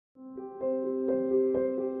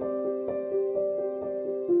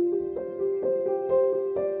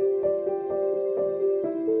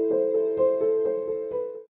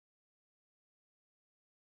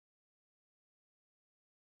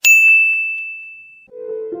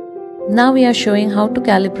Now we are showing how to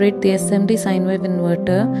calibrate the SMD Sinewave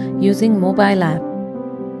Inverter using mobile app.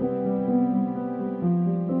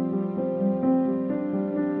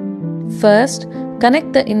 First,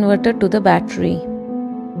 connect the inverter to the battery.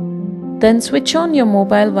 Then switch on your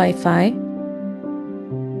mobile Wi-Fi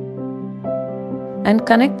and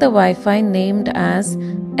connect the Wi-Fi named as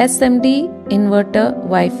SMD Inverter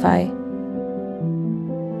Wi-Fi.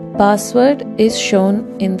 Password is shown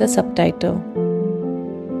in the subtitle.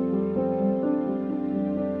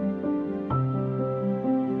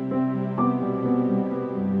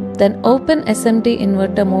 Then open SMD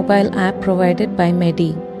Inverter mobile app provided by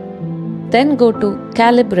Medi. Then go to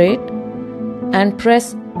Calibrate and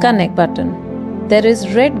press Connect button. There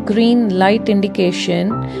is red-green light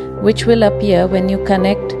indication which will appear when you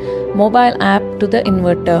connect mobile app to the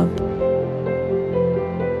inverter.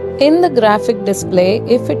 In the graphic display,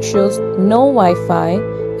 if it shows no Wi-Fi,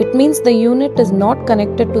 it means the unit is not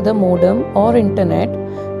connected to the modem or internet,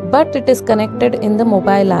 but it is connected in the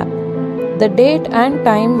mobile app. The date and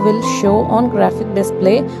time will show on graphic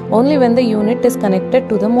display only when the unit is connected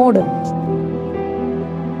to the modem.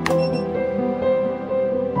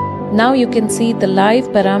 Now you can see the live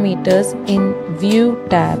parameters in View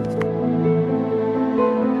tab.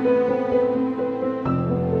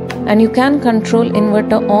 And you can control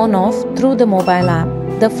inverter on-off through the mobile app.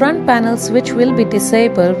 The front panel switch will be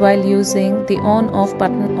disabled while using the on-off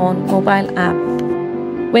button on mobile app.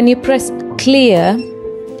 When you press Clear,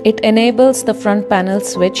 it enables the front panel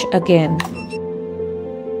switch again.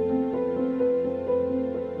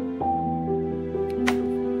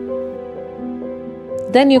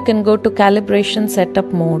 Then you can go to Calibration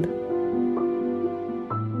Setup mode.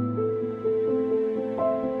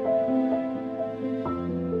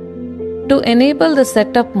 To enable the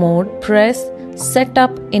setup mode, press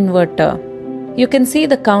Setup Inverter. You can see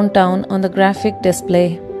the countdown on the graphic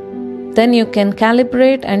display. Then you can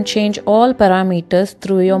calibrate and change all parameters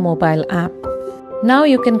through your mobile app. Now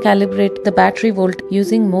you can calibrate the battery volt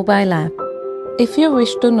using mobile app. If you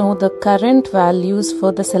wish to know the current values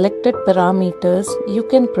for the selected parameters, you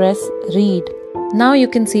can press Read. Now you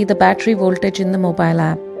can see the battery voltage in the mobile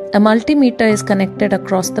app. A multimeter is connected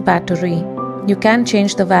across the battery. You can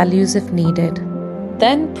change the values if needed.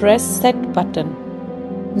 Then press Set button.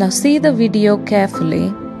 Now see the video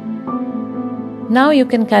carefully. Now you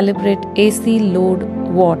can calibrate AC load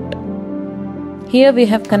watt. Here we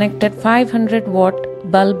have connected 500 watt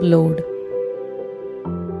bulb load.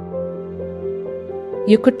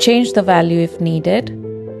 You could change the value if needed.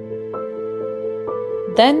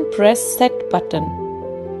 Then press Set button.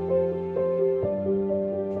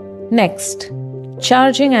 Next,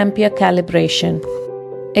 charging ampere calibration.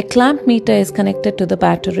 A clamp meter is connected to the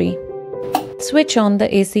battery. Switch on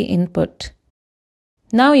the AC input.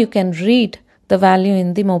 Now you can read the value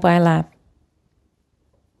in the mobile app.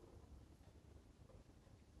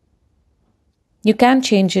 You can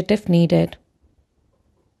change it if needed.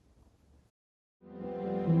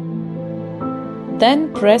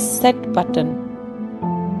 Then press Set button.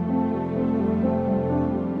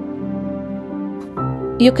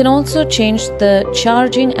 You can also change the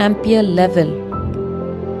charging ampere level.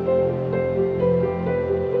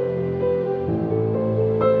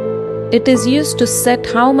 It is used to set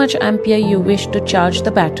how much ampere you wish to charge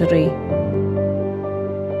the battery.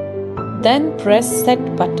 Then press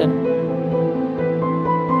Set button.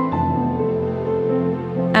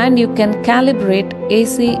 And you can calibrate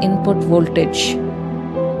AC input voltage,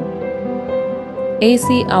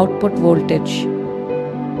 AC output voltage,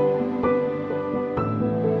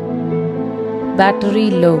 battery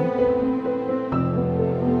low,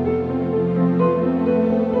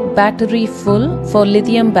 battery full for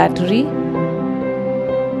lithium battery,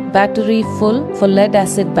 battery full for lead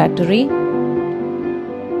acid battery,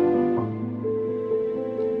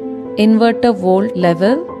 inverter volt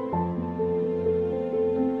level,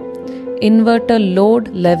 inverter load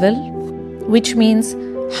level, which means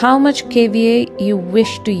how much kVA you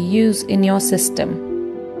wish to use in your system.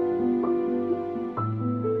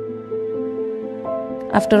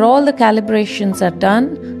 After all the calibrations are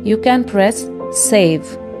done, you can press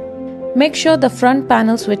Save. Make sure the front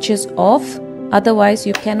panel switch is off, otherwise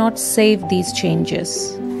you cannot save these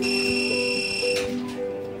changes.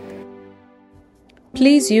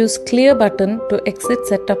 Please use Clear button to exit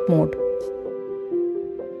setup mode.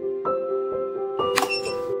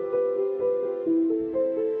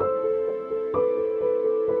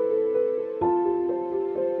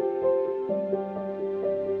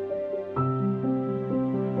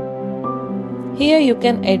 Here you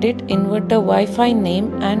can edit inverter Wi-Fi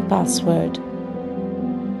name and password.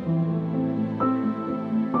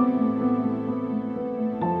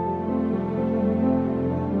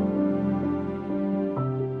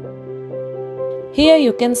 Here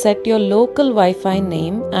you can set your local Wi-Fi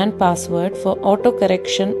name and password for auto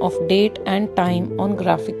correction of date and time on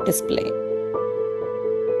graphic display.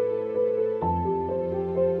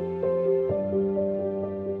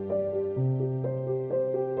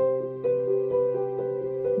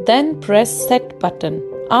 Then press Set button.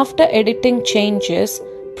 After editing changes,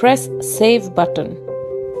 press Save button.